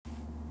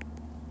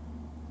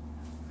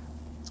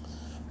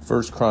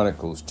First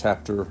Chronicles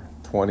chapter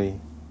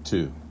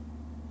 22.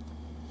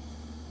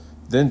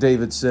 Then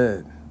David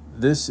said,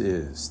 "This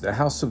is the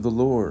house of the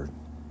Lord,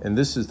 and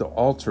this is the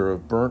altar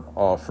of burnt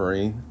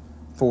offering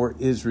for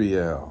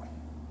Israel."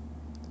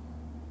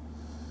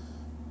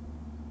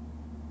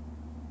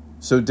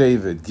 So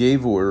David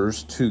gave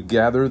orders to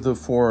gather the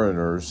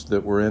foreigners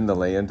that were in the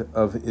land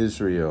of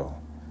Israel,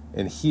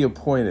 and he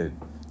appointed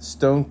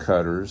stone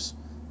cutters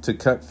to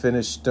cut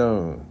finished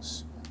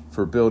stones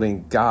for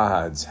building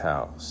God's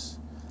house.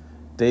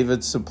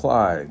 David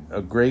supplied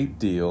a great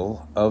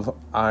deal of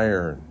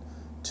iron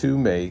to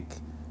make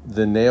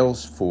the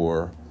nails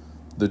for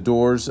the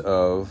doors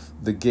of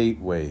the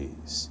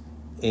gateways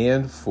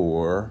and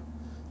for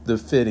the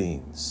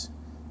fittings,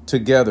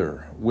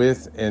 together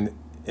with an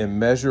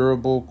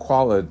immeasurable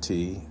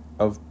quantity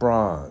of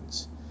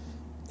bronze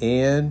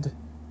and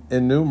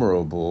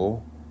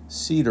innumerable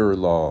cedar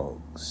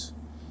logs,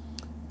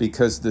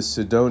 because the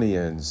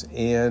Sidonians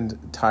and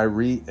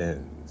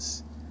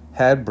Tyrians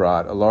had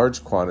brought a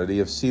large quantity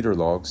of cedar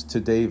logs to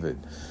David.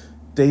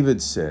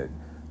 David said,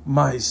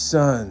 "My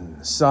son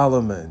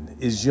Solomon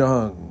is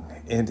young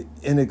and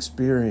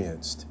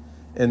inexperienced,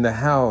 and the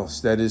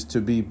house that is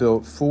to be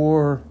built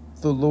for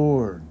the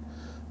Lord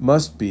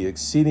must be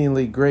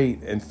exceedingly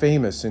great and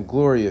famous and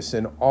glorious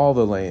in all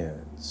the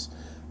lands.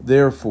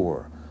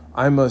 Therefore,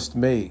 I must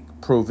make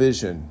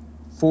provision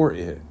for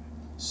it."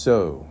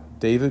 So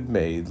David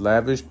made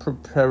lavish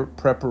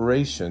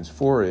preparations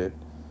for it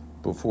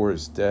before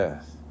his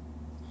death.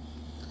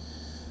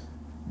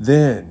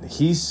 Then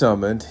he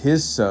summoned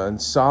his son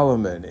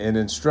Solomon and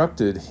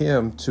instructed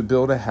him to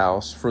build a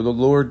house for the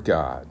Lord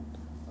God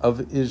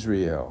of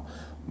Israel.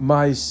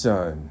 "My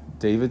son,"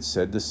 David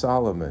said to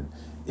Solomon,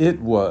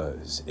 "it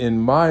was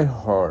in my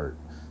heart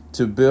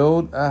to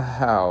build a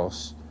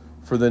house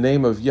for the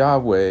name of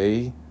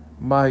Yahweh,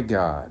 my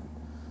God.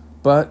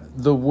 But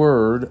the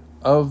word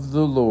of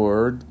the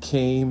Lord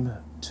came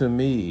to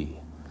me.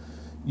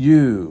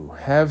 You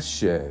have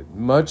shed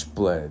much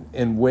blood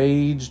and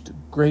waged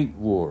great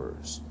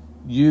wars.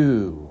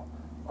 You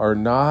are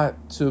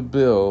not to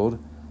build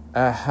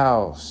a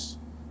house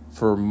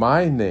for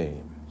my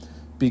name,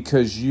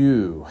 because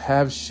you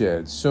have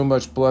shed so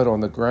much blood on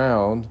the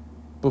ground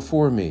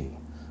before me.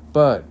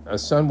 But a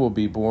son will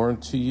be born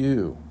to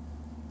you.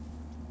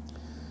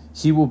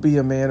 He will be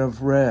a man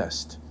of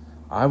rest.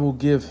 I will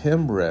give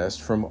him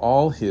rest from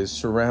all his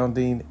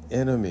surrounding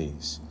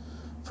enemies.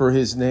 For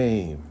his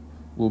name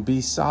will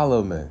be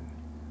Solomon,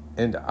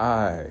 and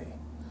I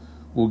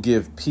will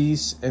give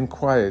peace and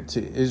quiet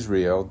to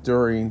Israel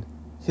during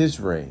his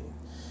reign.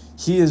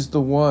 He is the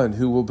one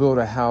who will build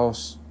a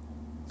house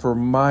for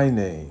my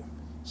name.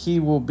 He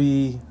will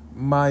be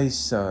my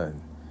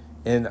son,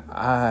 and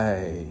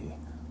I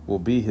will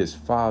be his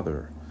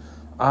father.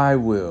 I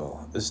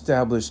will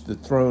establish the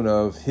throne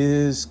of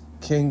his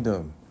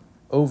kingdom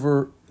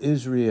over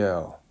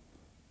Israel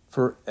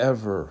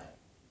forever.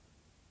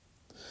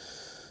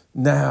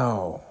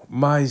 Now,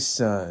 my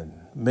son,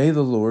 may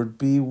the Lord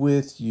be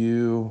with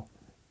you,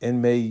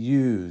 and may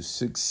you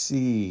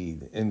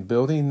succeed in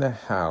building the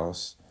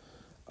house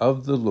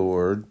of the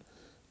Lord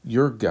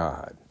your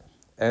God,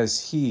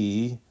 as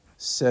he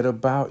said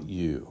about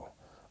you.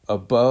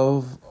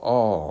 Above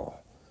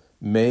all,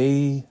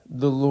 may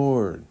the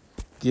Lord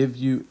give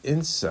you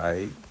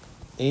insight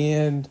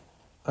and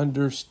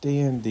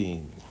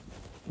understanding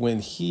when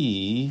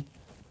he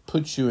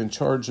puts you in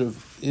charge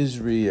of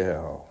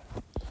Israel,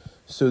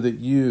 so that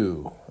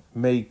you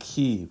may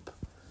keep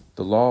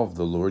the law of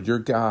the Lord your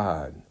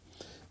God.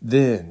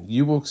 Then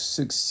you will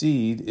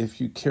succeed if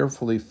you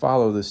carefully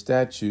follow the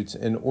statutes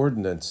and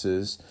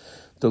ordinances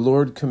the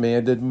Lord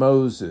commanded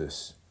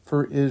Moses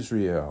for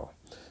Israel.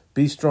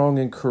 Be strong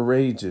and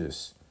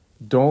courageous.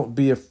 Don't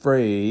be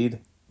afraid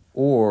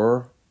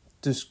or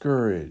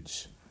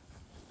discouraged.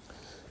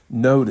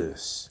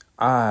 Notice,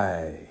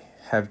 I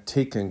have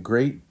taken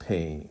great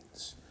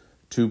pains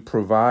to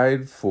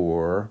provide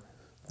for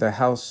the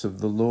house of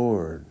the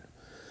Lord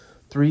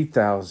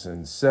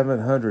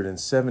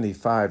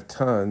 3,775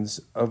 tons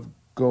of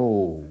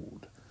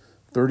gold,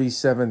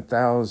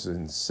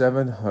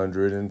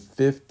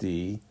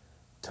 37,750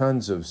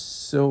 tons of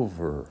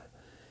silver,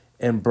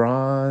 and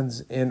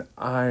bronze and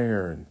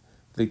iron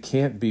that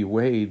can't be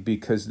weighed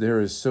because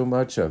there is so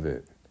much of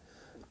it.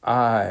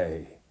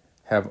 I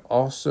have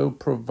also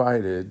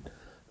provided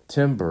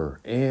timber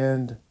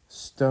and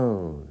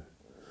stone,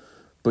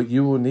 but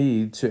you will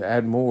need to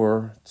add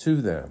more to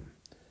them.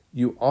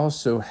 You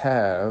also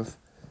have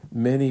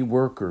many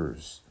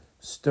workers,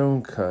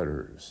 stone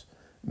cutters,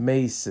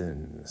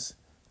 masons,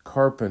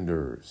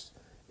 carpenters,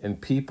 and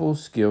people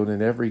skilled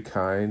in every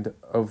kind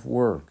of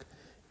work,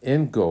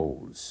 in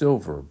gold,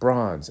 silver,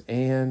 bronze,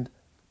 and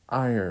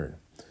iron,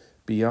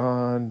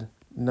 beyond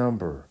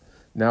number.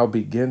 Now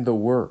begin the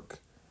work,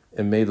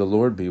 and may the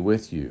Lord be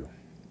with you."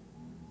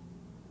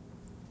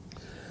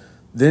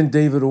 Then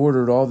David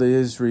ordered all the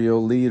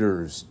Israel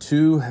leaders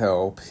to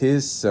help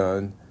his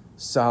son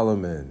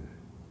Solomon.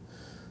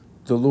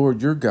 "The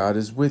Lord your God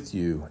is with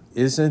you,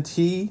 isn't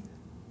he?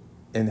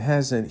 And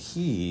hasn't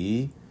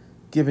he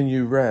given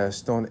you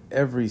rest on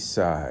every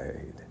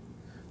side.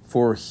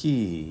 For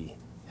he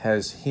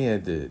has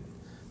handed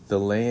the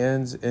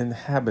land's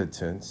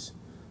inhabitants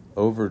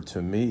over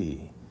to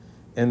me,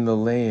 and the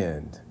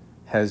land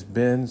has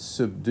been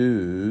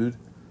subdued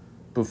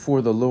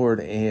before the Lord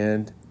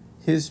and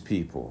his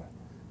people.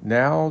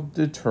 Now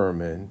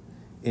determine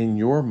in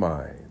your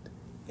mind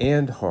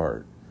and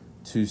heart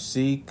to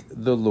seek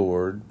the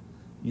Lord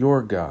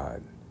your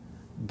God.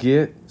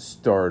 Get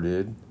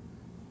started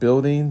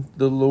building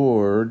the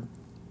Lord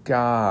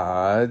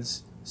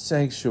God's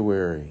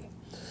sanctuary,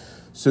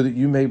 so that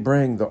you may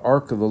bring the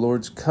ark of the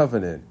Lord's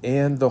covenant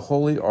and the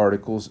holy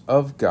articles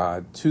of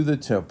God to the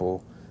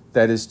temple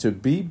that is to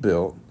be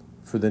built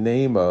for the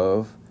name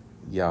of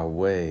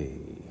Yahweh.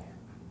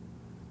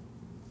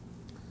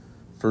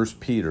 1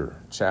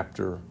 Peter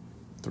chapter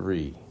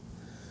 3.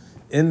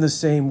 In the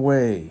same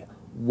way,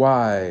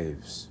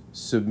 wives,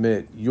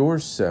 submit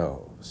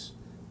yourselves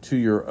to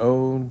your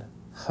own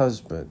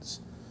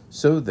husbands,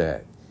 so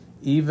that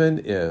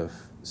even if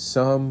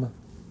some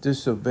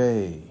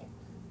disobey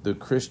the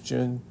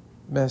Christian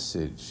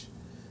message,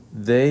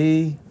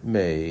 they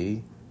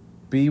may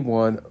be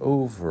won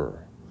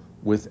over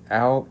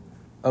without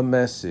a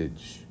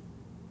message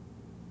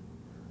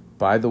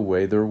by the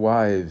way their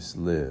wives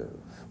live,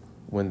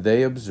 when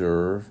they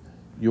observe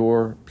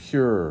your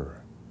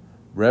pure,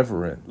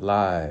 reverent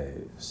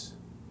lives.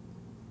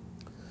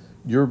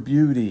 Your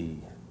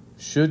beauty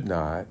should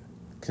not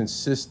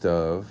consist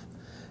of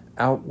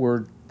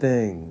outward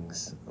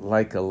things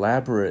like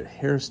elaborate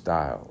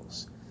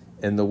hairstyles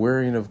and the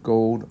wearing of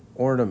gold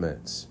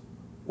ornaments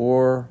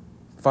or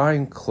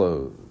fine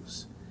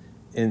clothes.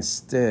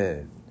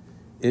 Instead,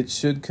 it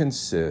should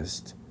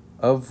consist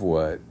of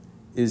what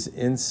is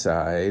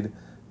inside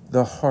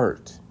the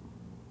heart,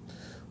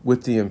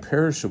 with the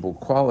imperishable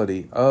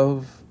quality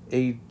of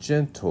a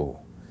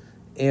gentle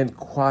and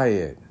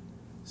quiet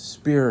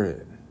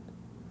spirit,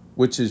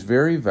 which is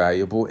very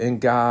valuable in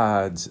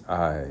God's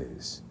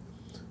eyes.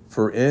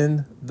 For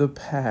in the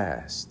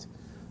past,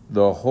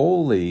 the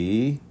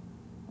holy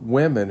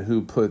women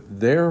who put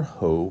their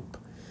hope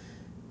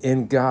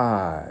in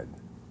God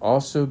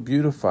also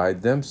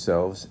beautified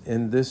themselves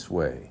in this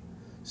way,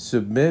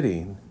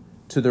 submitting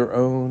to their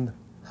own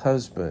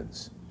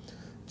husbands,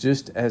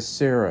 just as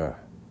Sarah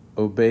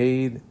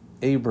obeyed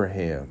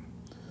Abraham,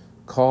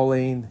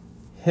 calling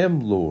him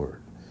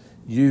Lord.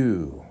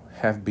 You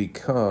have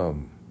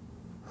become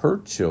her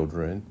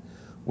children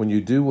when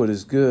you do what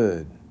is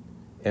good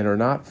and are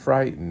not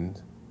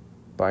frightened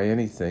by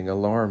anything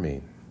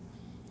alarming.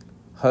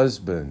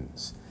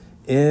 Husbands,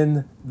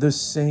 in the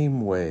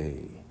same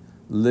way,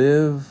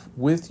 live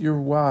with your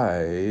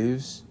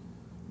wives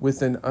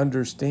with an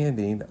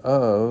understanding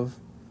of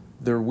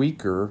their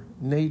weaker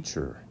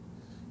nature,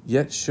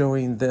 yet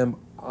showing them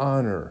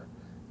honor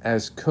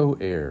as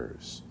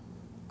co-heirs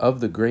of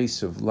the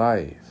grace of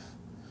life,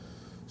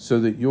 so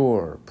that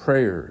your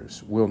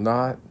prayers will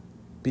not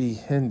be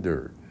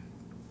hindered.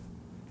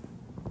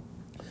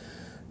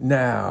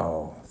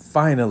 Now,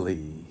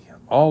 finally,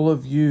 all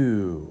of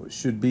you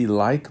should be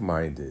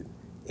like-minded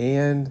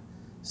and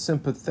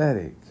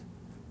sympathetic,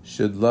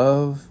 should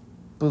love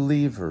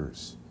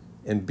believers,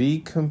 and be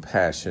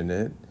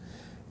compassionate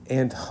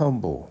and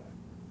humble,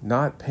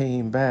 not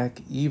paying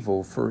back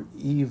evil for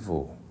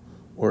evil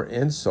or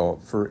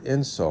insult for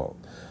insult,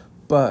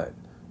 but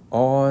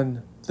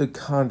on the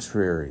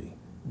contrary,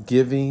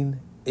 giving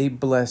a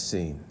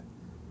blessing,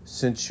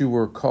 since you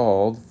were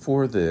called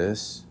for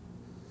this,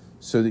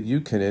 so that you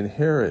can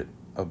inherit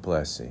a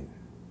blessing.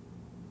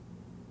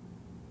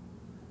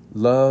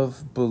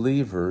 Love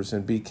believers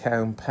and be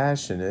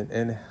compassionate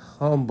and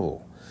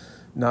humble,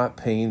 not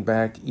paying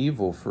back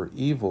evil for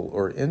evil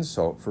or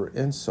insult for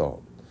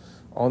insult.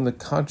 On the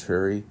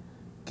contrary,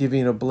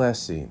 giving a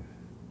blessing.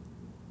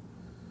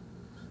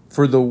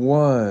 For the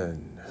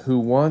one who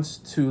wants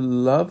to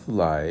love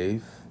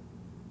life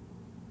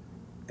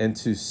and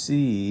to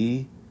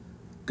see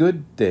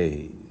good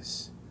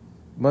days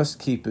must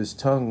keep his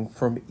tongue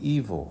from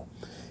evil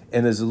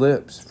and his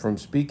lips from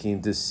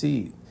speaking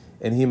deceit,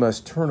 and he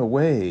must turn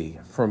away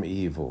from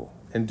evil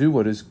and do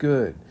what is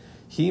good.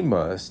 He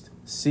must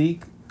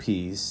seek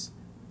peace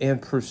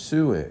and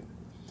pursue it,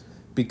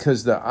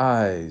 because the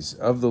eyes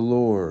of the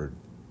Lord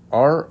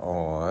are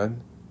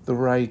on the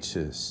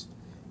righteous,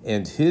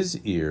 and his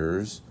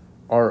ears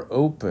are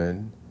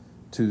open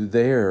to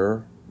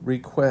their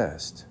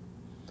request.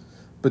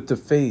 But the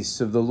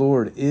face of the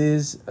Lord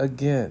is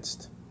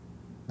against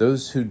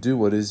those who do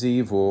what is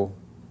evil.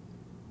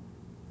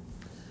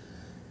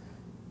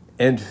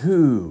 And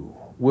who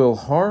will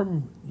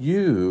harm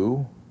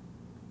you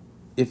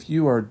if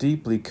you are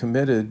deeply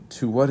committed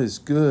to what is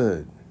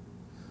good?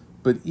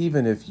 But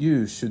even if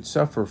you should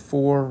suffer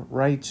for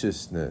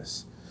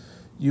righteousness,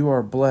 you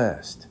are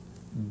blessed.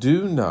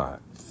 Do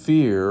not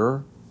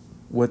fear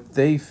what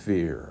they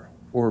fear,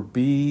 or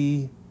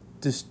be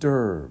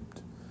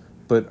disturbed,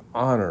 but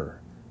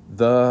honor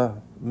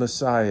the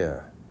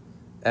Messiah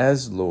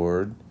as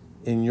Lord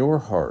in your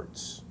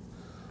hearts.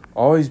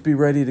 Always be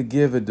ready to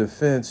give a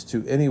defense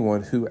to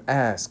anyone who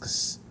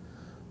asks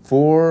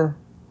for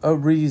a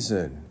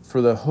reason, for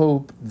the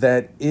hope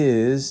that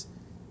is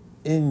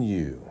in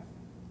you.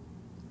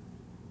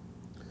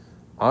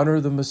 Honor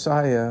the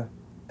Messiah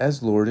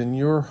as Lord in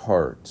your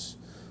hearts.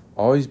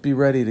 Always be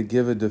ready to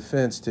give a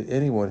defense to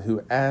anyone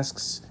who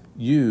asks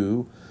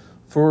you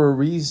for a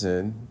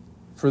reason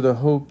for the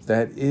hope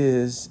that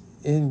is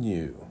in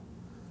you.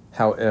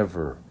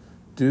 However,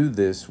 do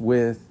this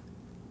with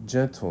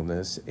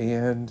gentleness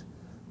and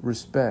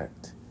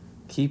respect,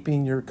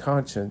 keeping your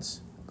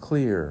conscience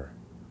clear,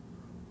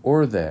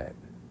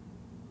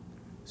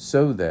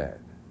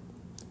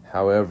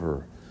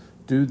 however,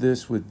 do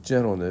this with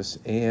gentleness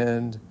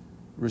and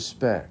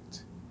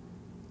respect,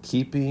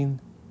 keeping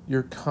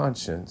your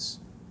conscience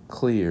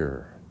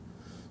clear,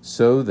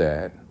 so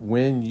that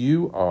when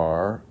you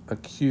are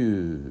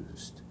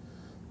accused,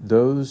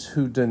 those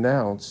who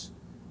denounce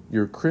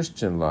your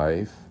Christian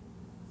life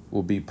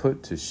will be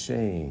put to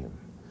shame.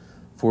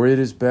 For it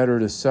is better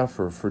to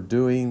suffer for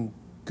doing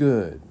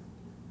good,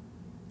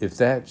 if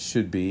that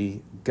should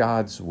be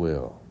God's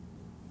will,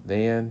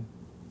 than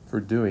for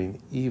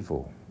doing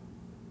evil.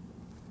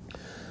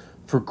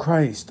 For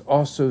Christ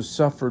also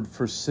suffered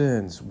for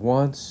sins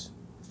once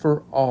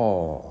for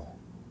all,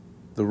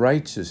 the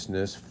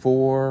righteousness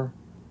for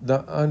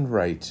the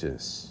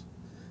unrighteous,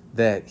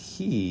 that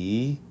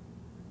he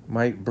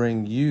might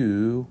bring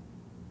you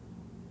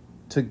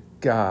to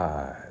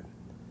God,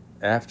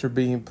 after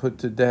being put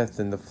to death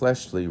in the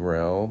fleshly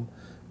realm,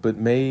 but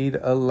made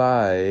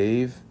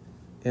alive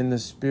in the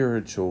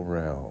spiritual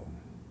realm.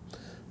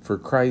 For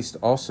Christ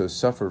also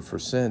suffered for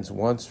sins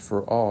once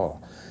for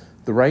all,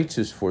 the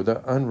righteous for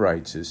the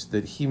unrighteous,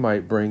 that he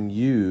might bring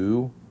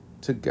you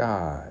to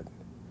God.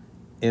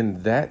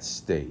 In that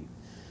state,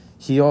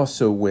 he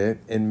also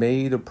went and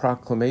made a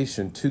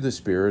proclamation to the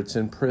spirits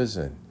in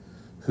prison,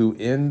 who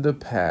in the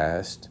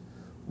past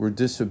were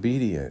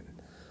disobedient,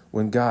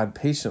 when God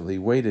patiently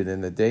waited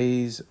in the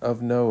days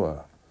of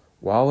Noah,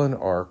 while an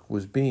ark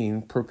was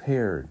being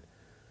prepared.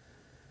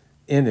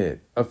 In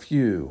it, a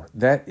few,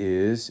 that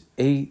is,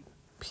 8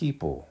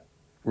 people,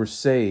 were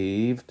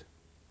saved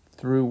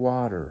through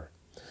water.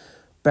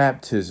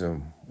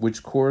 Baptism,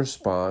 which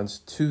corresponds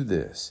to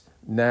this,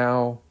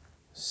 now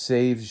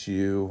saves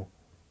you,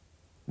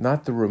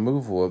 not the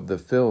removal of the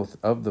filth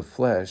of the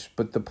flesh,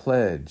 but the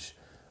pledge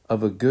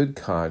of a good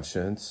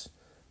conscience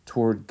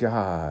toward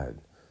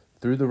God,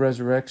 through the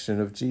resurrection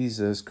of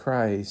Jesus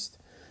Christ,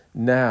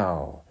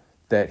 now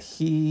that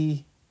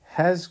he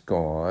has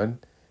gone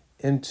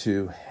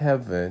into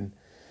heaven,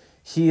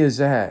 he is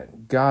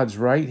at God's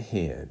right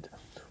hand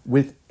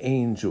with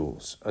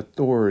angels,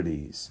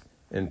 authorities,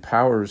 and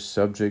powers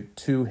subject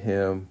to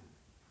him.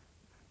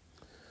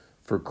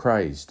 For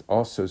Christ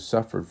also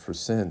suffered for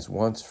sins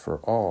once for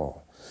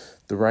all,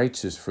 the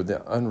righteous for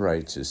the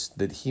unrighteous,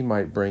 that he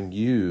might bring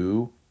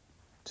you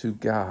to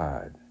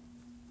God.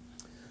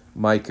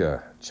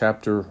 Micah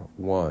chapter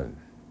 1.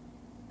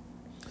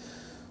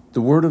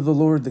 The word of the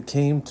Lord that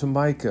came to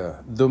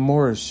Micah the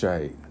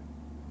Morashite,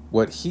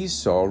 what he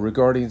saw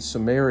regarding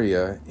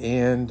Samaria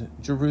and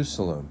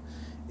Jerusalem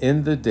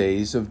in the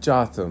days of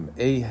Jotham,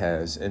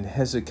 Ahaz, and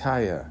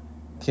Hezekiah,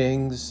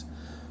 kings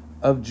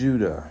of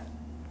Judah.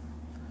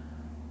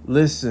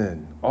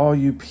 Listen, all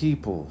you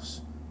peoples,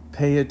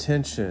 pay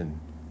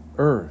attention,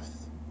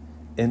 earth,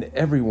 and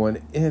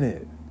everyone in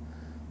it.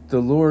 The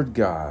Lord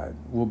God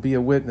will be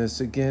a witness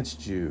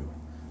against you,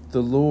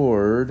 the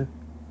Lord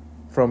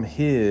from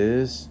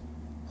his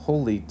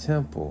holy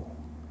temple.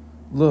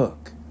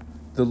 Look,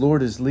 the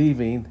Lord is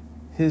leaving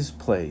his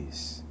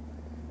place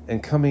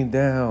and coming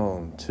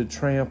down to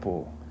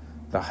trample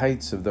the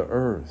heights of the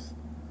earth.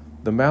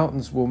 The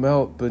mountains will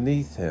melt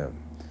beneath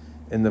him,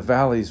 and the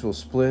valleys will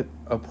split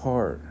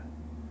apart,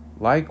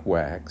 like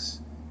wax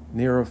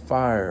near a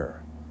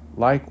fire,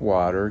 like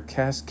water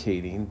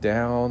cascading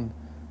down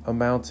a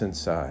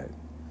mountainside.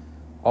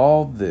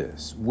 All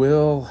this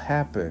will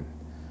happen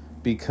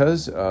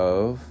because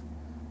of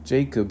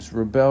Jacob's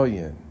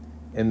rebellion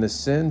and the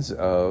sins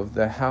of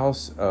the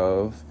house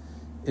of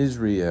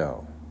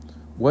Israel.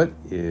 What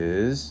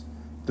is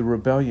the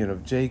rebellion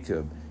of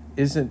Jacob?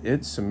 Isn't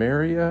it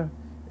Samaria?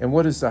 And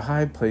what is the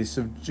high place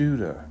of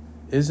Judah?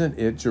 Isn't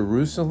it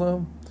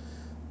Jerusalem?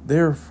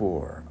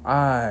 Therefore,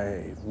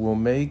 I will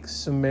make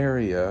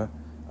Samaria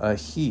a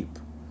heap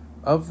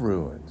of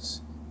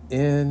ruins,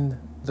 in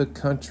the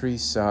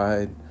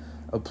countryside,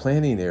 a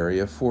planting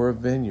area for a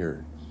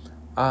vineyard.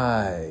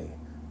 I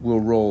will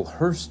roll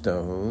her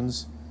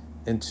stones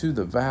into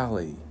the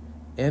valley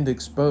and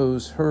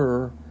expose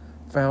her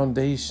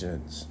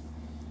foundations.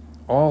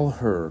 All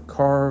her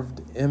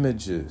carved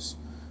images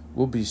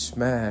will be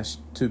smashed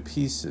to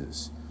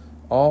pieces.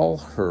 All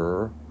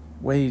her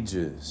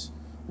wages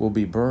will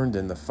be burned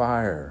in the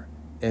fire,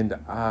 and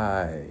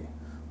I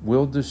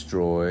will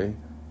destroy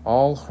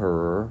all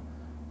her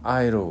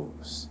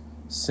idols,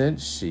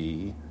 since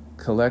she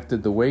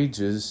collected the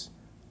wages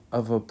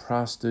of a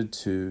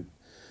prostitute.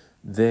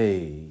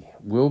 They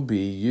will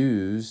be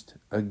used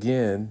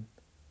again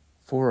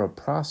for a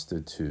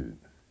prostitute.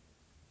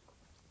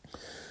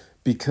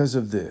 Because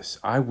of this,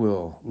 I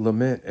will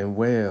lament and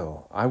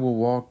wail. I will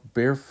walk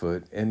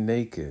barefoot and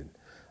naked.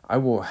 I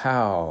will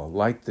howl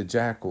like the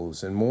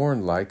jackals and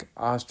mourn like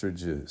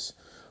ostriches.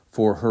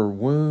 For her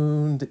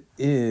wound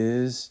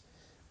is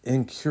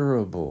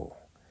incurable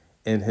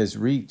and has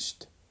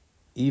reached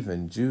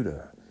even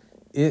Judah.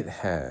 It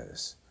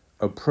has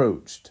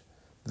approached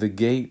the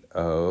gate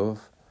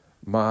of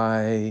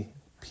my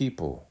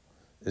people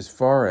as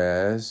far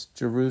as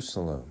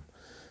Jerusalem.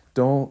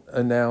 Don't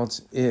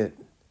announce it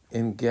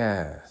in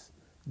Gath.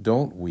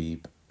 Don't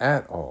weep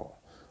at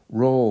all.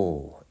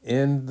 Roll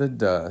in the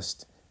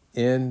dust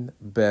in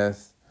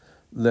Beth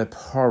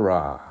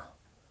Lepharah.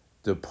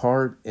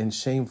 Depart in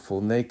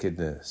shameful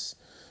nakedness.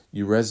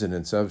 You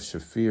residents of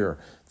Shaphir,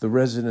 the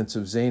residents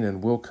of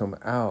Zanan will come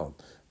out.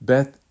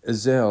 Beth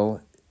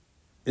Ezel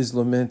is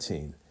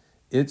lamenting.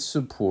 Its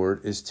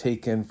support is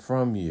taken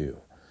from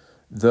you.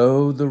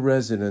 Though the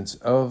residents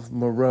of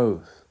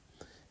Maroth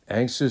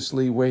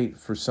anxiously wait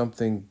for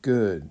something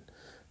good,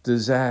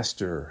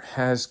 disaster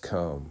has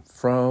come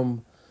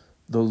from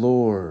the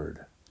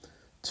Lord.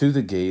 To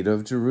the gate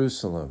of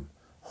Jerusalem,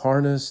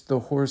 harness the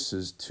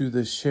horses to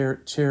the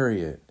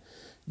chariot,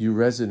 you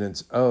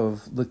residents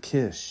of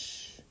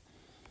Lachish.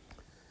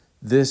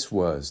 This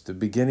was the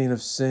beginning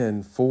of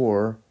sin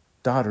for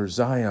daughter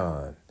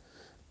Zion,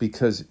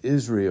 because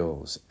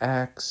Israel's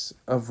acts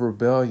of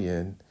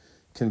rebellion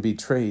can be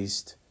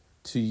traced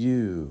to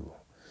you.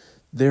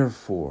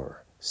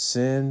 Therefore,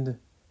 send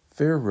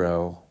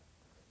farewell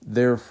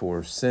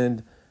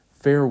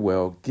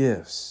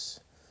gifts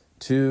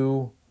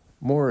to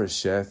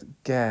Moresheth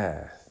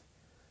Gath.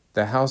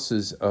 The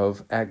houses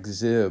of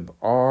Akzib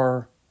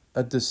are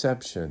a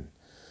deception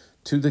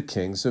to the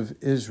kings of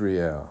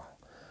Israel.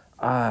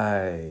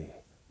 I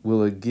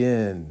will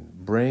again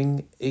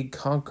bring a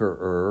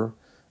conqueror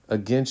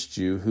against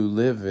you who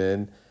live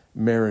in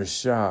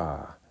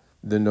Mareshah.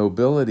 The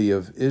nobility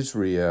of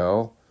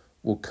Israel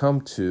will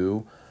come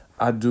to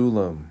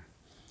Adullam.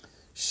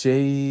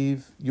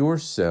 Shave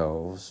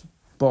yourselves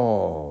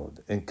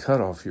bald and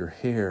cut off your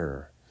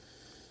hair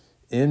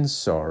in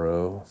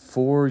sorrow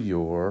for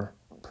your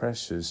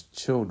precious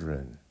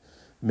children.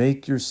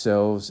 Make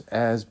yourselves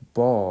as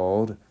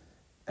bald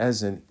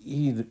as an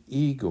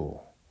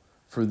eagle,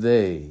 for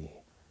they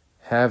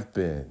have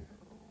been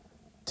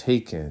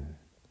taken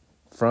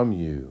from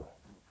you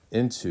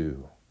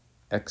into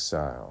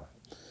exile.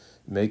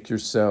 Make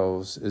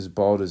yourselves as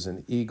bald as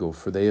an eagle,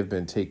 for they have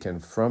been taken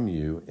from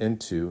you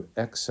into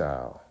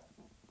exile.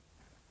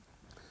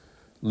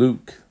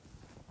 Luke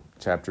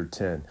chapter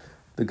 10.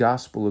 The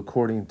Gospel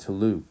according to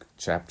Luke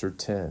chapter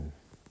 10.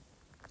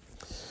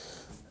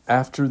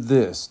 After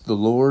this, the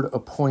Lord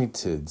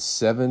appointed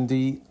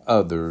 70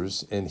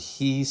 others, and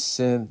he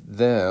sent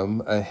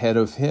them ahead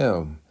of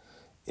him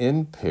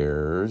in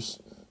pairs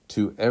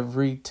to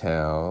every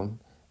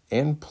town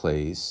and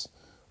place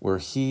where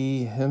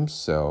he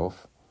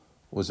himself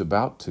was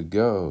about to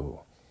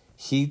go.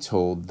 He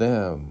told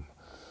them,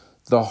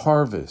 "The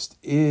harvest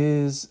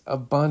is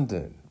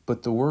abundant,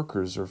 but the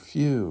workers are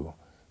few.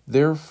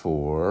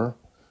 Therefore,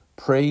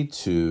 pray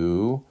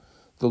to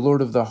the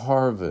Lord of the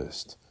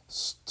harvest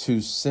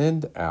to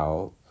send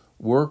out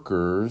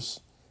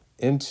workers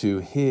into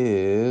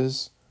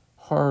his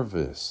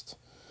harvest."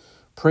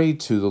 Pray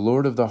to the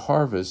Lord of the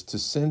harvest to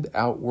send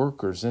out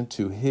workers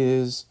into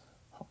his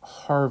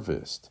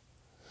harvest.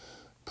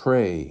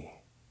 Pray.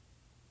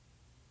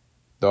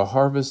 The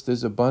harvest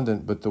is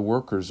abundant, but the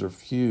workers are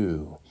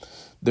few.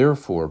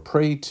 Therefore,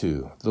 pray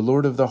to the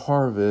Lord of the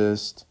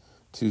harvest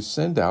to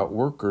send out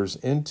workers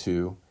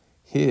into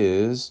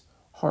his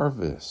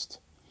harvest.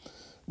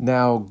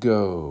 Now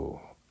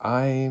go,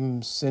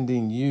 I'm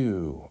sending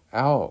you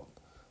out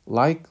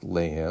like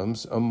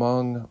lambs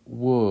among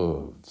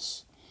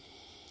wolves.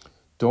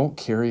 Don't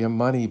carry a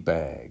money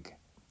bag,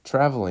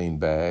 traveling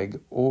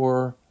bag,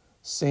 or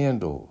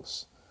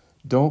sandals.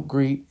 Don't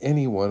greet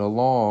anyone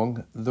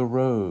along the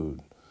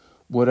road.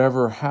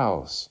 Whatever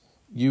house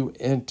you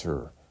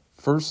enter,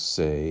 first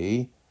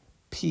say,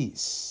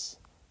 "Peace"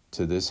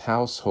 to this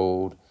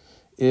household.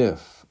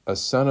 If a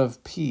son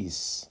of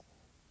peace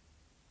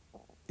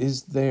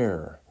is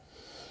there,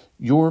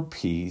 your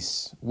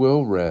peace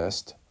will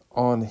rest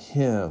on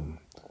him.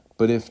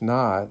 But if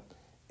not,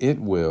 it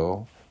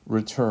will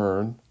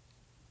return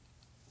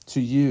to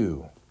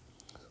you.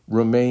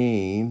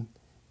 Remain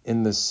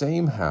in the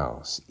same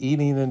house,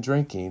 eating and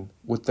drinking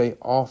what they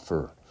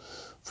offer,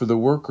 for the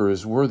worker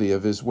is worthy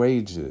of his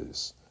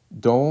wages.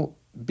 Don't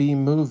be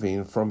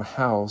moving from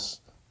house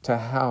to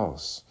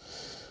house.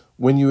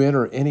 When you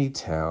enter any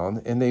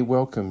town and they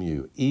welcome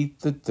you, eat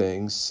the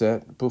things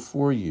set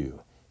before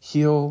you.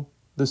 Heal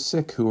the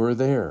sick who are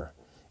there,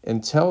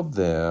 and tell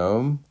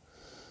them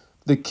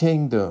the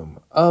kingdom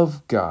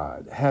of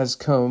God has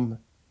come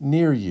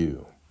near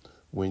you.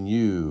 When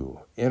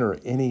you enter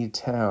any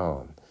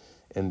town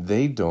and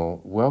they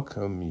don't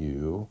welcome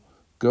you,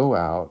 go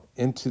out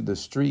into the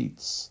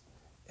streets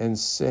and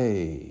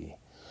say,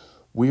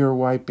 "We are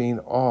wiping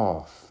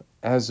off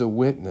as a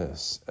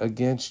witness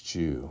against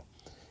you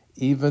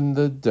even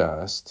the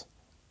dust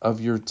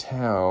of your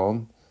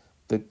town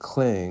that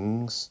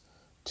clings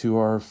to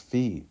our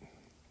feet.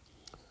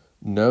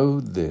 Know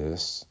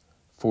this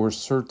for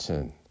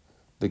certain,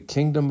 the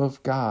kingdom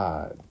of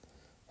God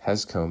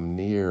has come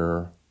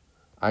near.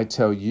 I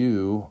tell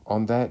you,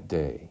 on that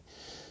day,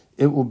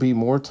 it will be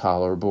more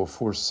tolerable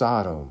for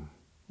Sodom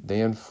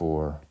than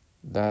for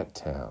that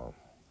town.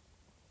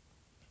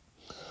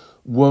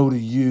 Woe to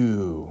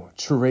you,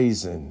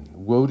 Chorazin!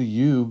 Woe to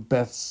you,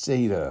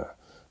 Bethsaida!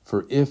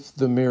 For if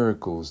the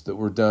miracles that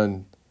were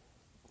done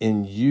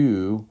in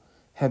you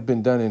had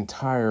been done in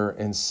Tyre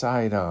and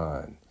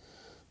Sidon,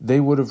 they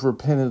would have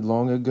repented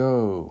long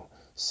ago,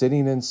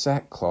 sitting in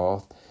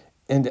sackcloth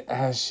and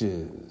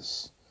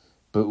ashes.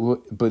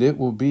 But it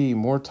will be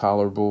more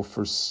tolerable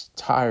for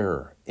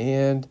Tyre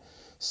and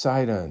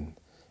Sidon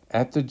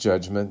at the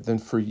judgment than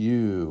for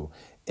you.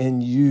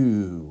 And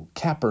you,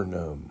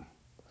 Capernaum,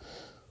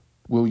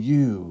 will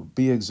you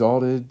be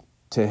exalted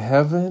to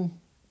heaven?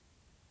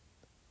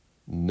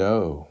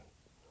 No,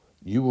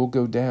 you will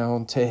go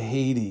down to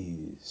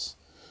Hades.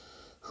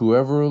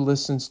 Whoever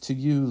listens to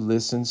you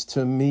listens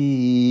to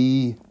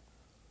me.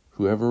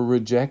 Whoever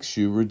rejects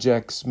you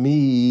rejects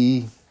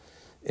me.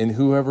 And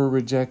whoever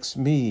rejects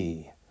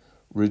me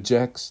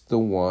rejects the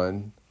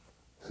one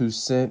who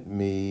sent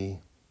me.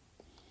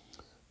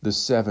 The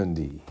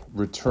 70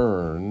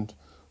 returned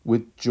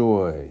with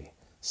joy,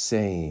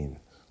 saying,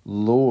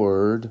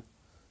 Lord,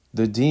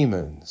 the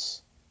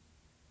demons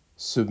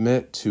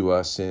submit to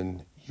us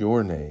in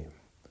your name.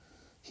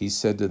 He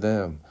said to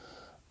them,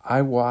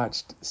 I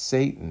watched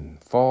Satan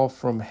fall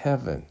from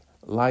heaven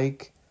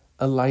like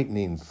a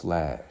lightning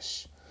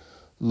flash.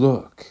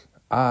 Look,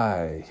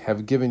 I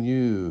have given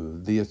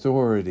you the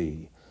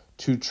authority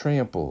to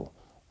trample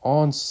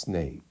on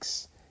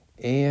snakes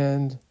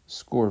and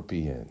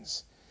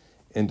scorpions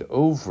and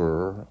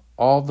over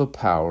all the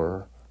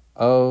power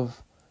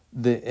of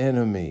the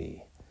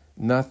enemy.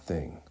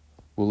 Nothing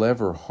will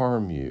ever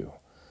harm you.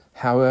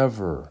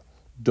 However,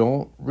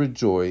 don't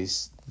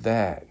rejoice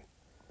that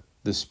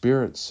the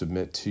spirits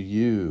submit to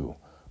you,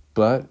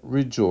 but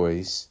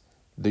rejoice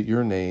that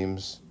your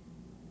names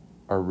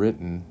are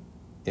written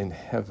in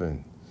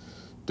heaven.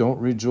 Don't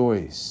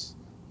rejoice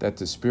that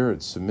the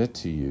spirits submit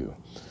to you,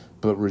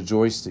 but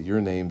rejoice that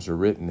your names are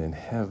written in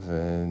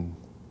heaven.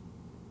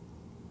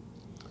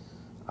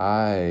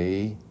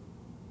 I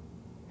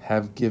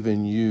have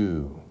given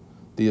you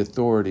the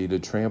authority to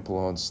trample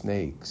on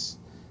snakes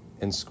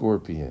and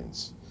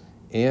scorpions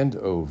and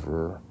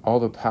over all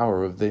the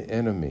power of the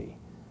enemy.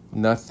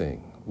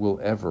 Nothing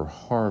will ever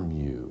harm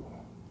you.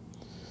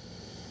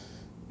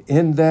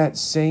 In that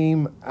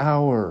same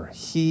hour,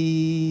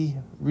 he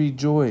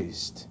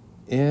rejoiced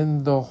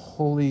in the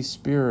Holy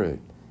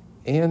Spirit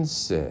and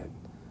said,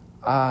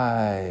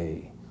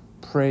 I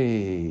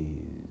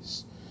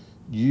praise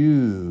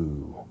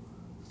you,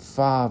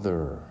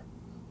 Father,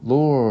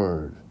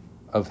 Lord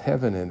of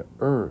heaven and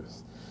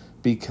earth,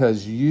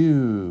 because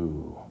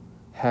you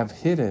have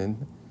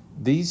hidden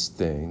these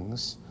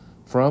things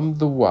from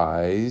the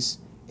wise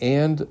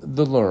and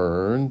the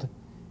learned,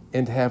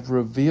 and have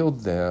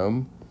revealed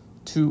them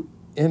to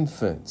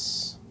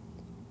infants.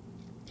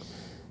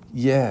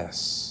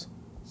 Yes,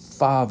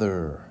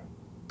 Father,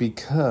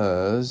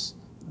 because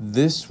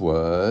this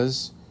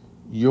was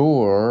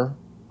your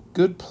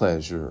good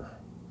pleasure.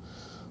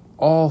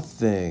 All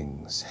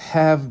things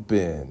have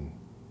been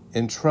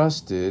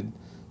entrusted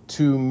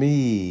to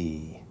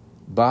me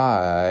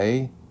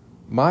by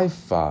my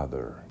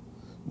Father.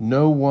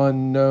 No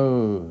one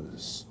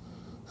knows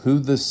who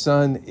the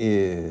Son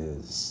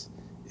is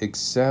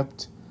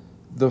except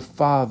the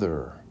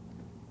Father,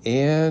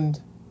 and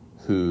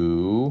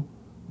who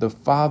the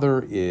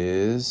Father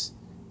is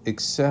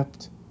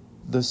except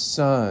the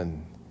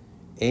Son,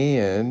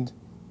 and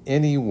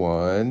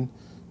anyone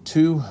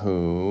to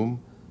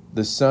whom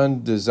the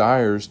Son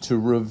desires to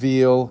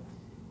reveal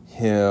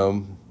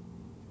him.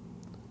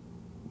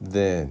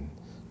 Then,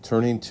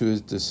 turning to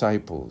his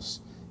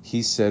disciples,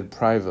 he said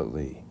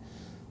privately,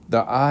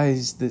 the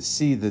eyes that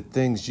see the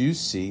things you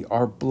see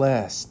are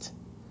blessed.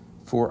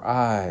 For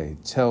I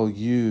tell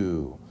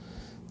you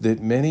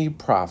that many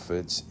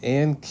prophets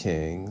and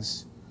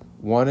kings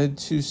wanted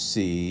to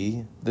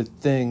see the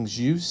things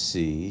you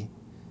see,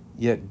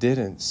 yet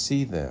didn't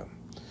see them,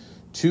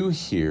 to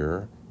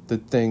hear the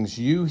things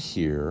you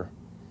hear,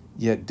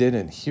 yet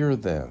didn't hear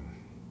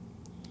them.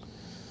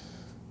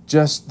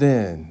 Just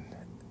then,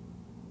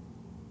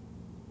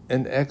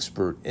 an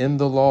expert in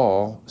the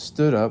law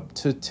stood up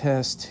to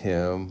test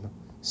him,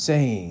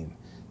 saying,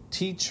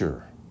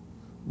 Teacher,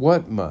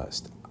 what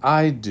must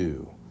I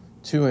do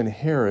to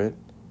inherit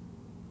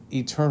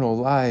eternal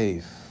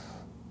life?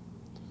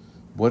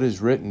 What is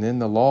written in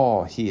the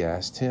law? He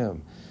asked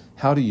him.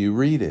 How do you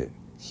read it?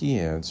 He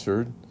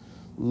answered,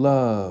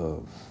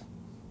 Love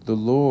the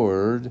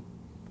Lord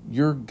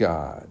your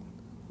God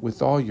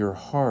with all your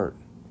heart,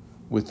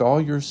 with all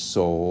your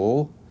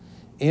soul,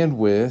 and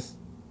with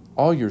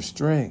all your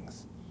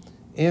strength,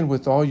 and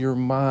with all your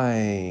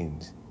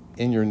mind,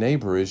 and your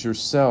neighbor as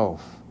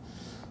yourself.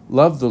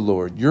 Love the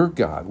Lord your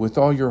God with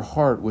all your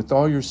heart, with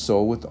all your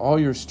soul, with all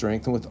your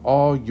strength, and with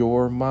all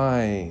your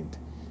mind.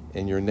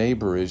 And your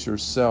neighbor is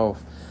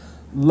yourself.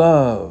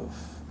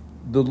 Love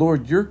the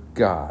Lord your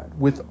God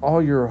with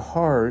all your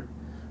heart,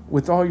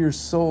 with all your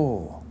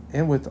soul,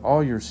 and with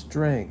all your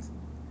strength,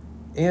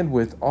 and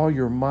with all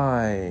your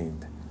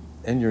mind.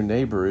 And your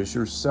neighbor is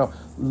yourself.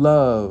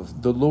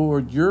 Love the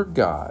Lord your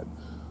God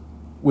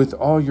with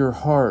all your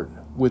heart,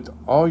 with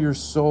all your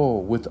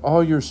soul, with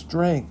all your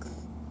strength,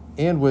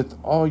 and with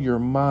all your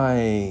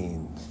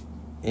mind,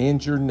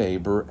 and your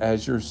neighbor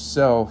as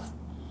yourself.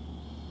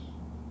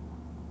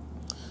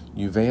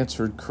 You've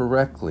answered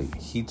correctly,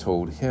 he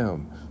told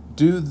him.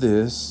 Do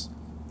this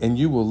and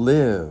you will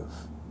live.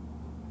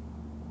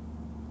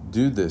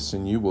 Do this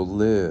and you will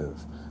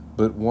live.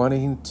 But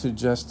wanting to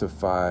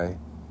justify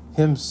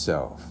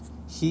himself,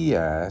 he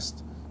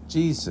asked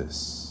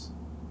Jesus,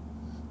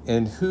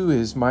 and who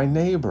is my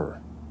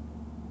neighbor?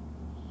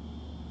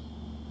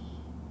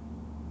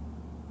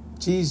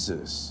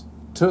 Jesus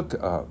took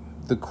up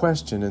the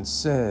question and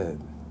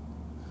said,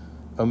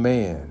 a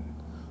man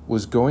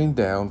was going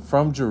down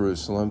from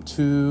Jerusalem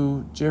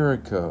to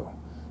Jericho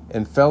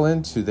and fell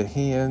into the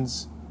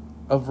hands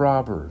of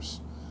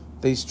robbers.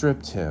 They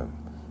stripped him,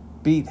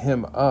 beat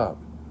him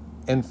up,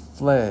 and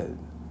fled,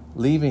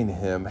 leaving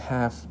him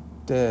half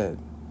dead.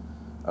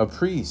 A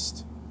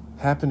priest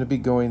happened to be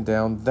going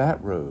down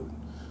that road.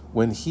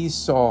 When he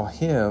saw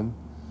him,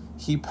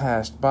 he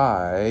passed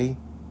by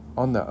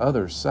on the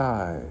other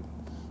side.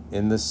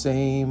 In the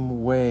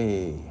same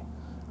way,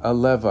 a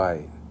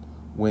Levite,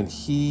 when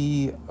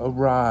he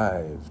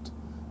arrived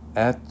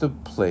at the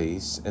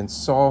place and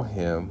saw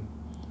him,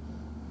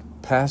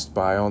 passed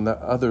by on the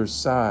other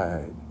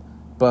side.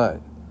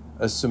 But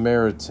a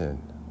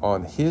Samaritan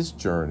on his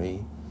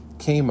journey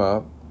came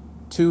up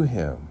to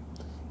him,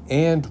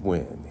 and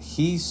when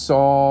he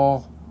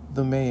saw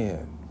the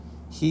man,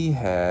 he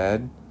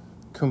had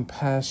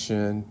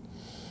compassion.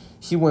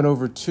 He went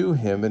over to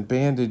him and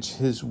bandaged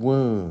his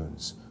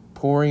wounds,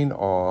 pouring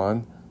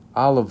on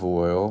olive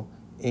oil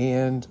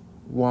and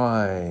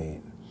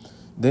wine.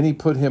 Then he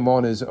put him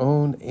on his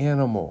own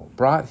animal,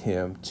 brought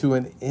him to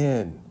an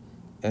inn,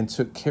 and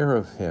took care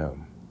of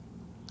him.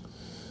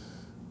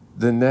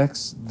 The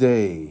next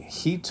day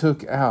he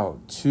took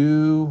out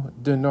 2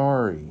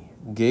 denarii,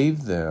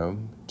 gave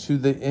them to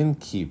the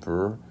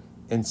innkeeper,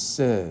 and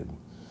said,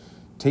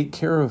 take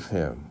care of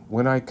him.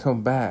 When I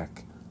come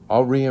back,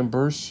 I'll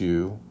reimburse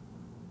you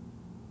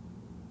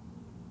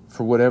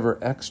for whatever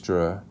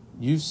extra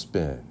you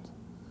spend.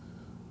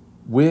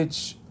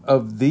 Which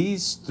of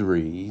these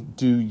 3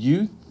 do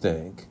you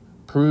think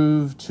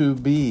proved to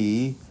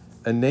be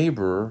a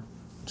neighbor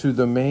to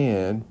the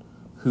man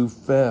who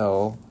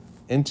fell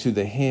into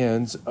the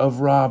hands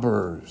of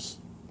robbers?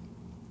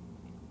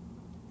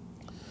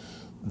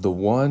 The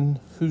one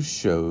who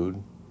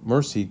showed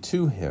mercy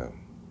to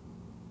him.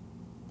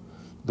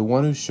 The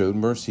one who showed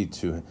mercy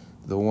to him.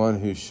 The one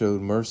who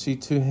showed mercy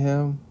to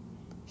him,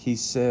 he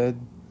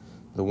said.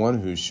 The one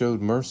who showed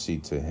mercy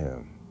to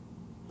him,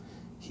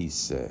 he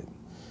said.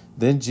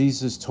 Then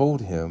Jesus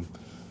told him,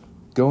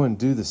 go and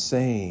do the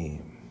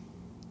same.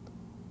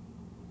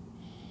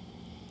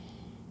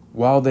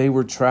 While they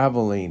were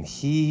traveling,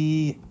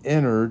 he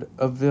entered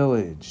a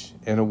village,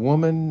 and a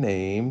woman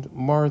named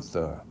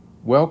Martha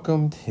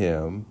welcomed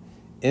him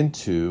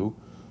into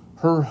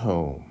her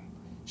home.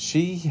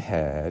 She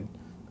had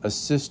a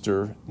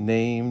sister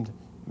named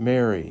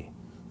Mary,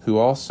 who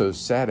also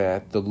sat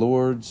at the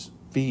Lord's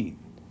feet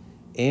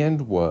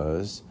and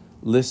was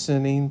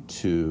listening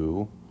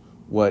to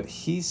what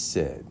he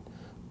said.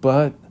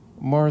 But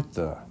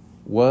Martha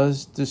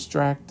was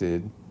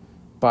distracted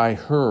by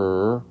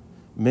her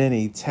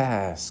many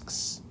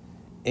tasks,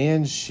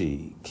 and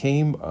she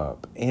came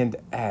up and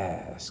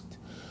asked,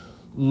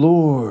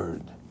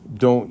 Lord,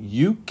 don't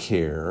you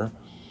care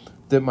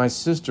that my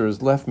sister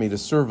has left me to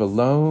serve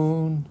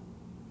alone?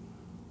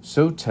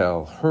 So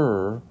tell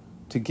her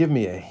to give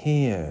me a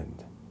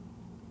hand.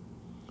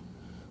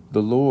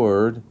 The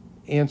Lord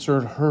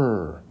answered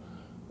her,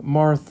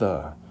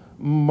 Martha,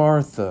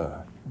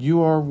 Martha,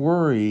 you are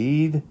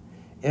worried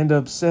and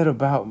upset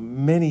about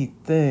many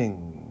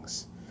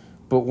things,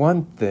 but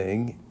one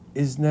thing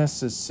is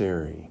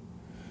necessary.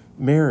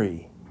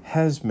 Mary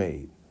has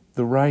made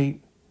the right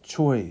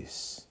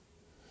choice,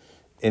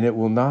 and it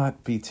will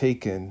not be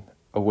taken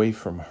away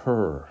from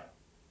her.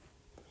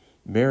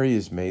 Mary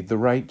has made the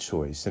right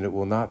choice, and it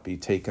will not be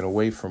taken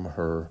away from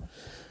her.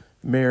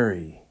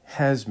 Mary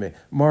has made.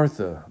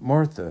 Martha,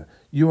 Martha,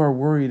 you are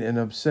worried and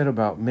upset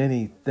about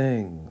many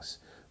things,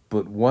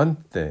 but one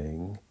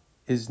thing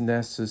is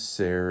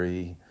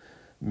necessary.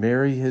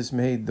 Mary has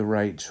made the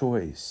right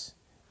choice,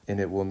 and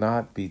it will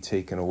not be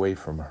taken away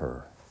from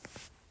her.